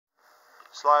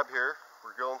slab here.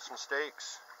 We're grilling some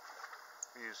steaks.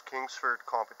 We use Kingsford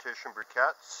competition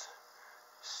briquettes,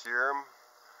 sear them,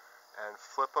 and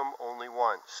flip them only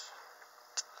once.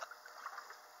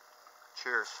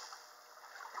 Cheers.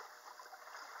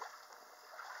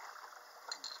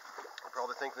 You're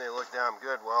probably thinking they look damn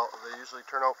good. Well, they usually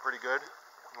turn out pretty good.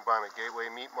 You can buy them at Gateway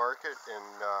Meat Market in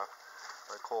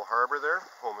by Cole Harbour there,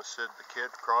 home of Sid the Kid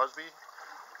Crosby,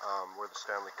 where the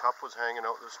Stanley Cup was hanging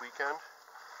out this weekend.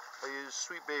 I use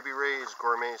Sweet Baby Ray's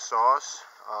gourmet sauce.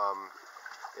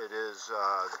 It is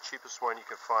the cheapest one you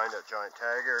can find at Giant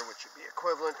Tiger, which would be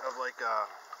equivalent of like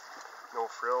No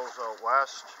Frills out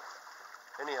west.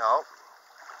 Anyhow,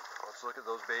 let's look at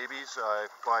those babies. I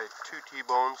buy 2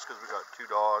 T-bones because we got 2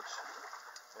 dogs,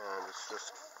 and it's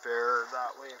just fair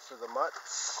that way for the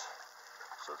mutts.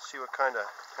 So let's see what kind of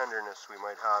tenderness we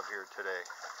might have here today.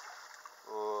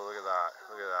 Oh, look at that!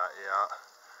 Look at that!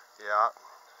 Yeah.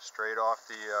 Straight off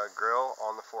the grill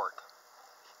on the fork.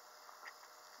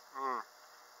 Yeah,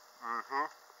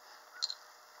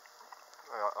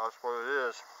 that's what it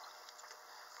is.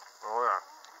 Oh yeah.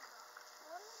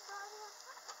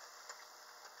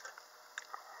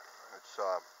 It's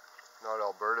not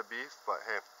Alberta beef, but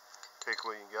hey, take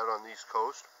what you can get on the East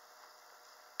Coast.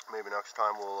 Maybe next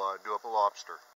time we'll do up a lobster.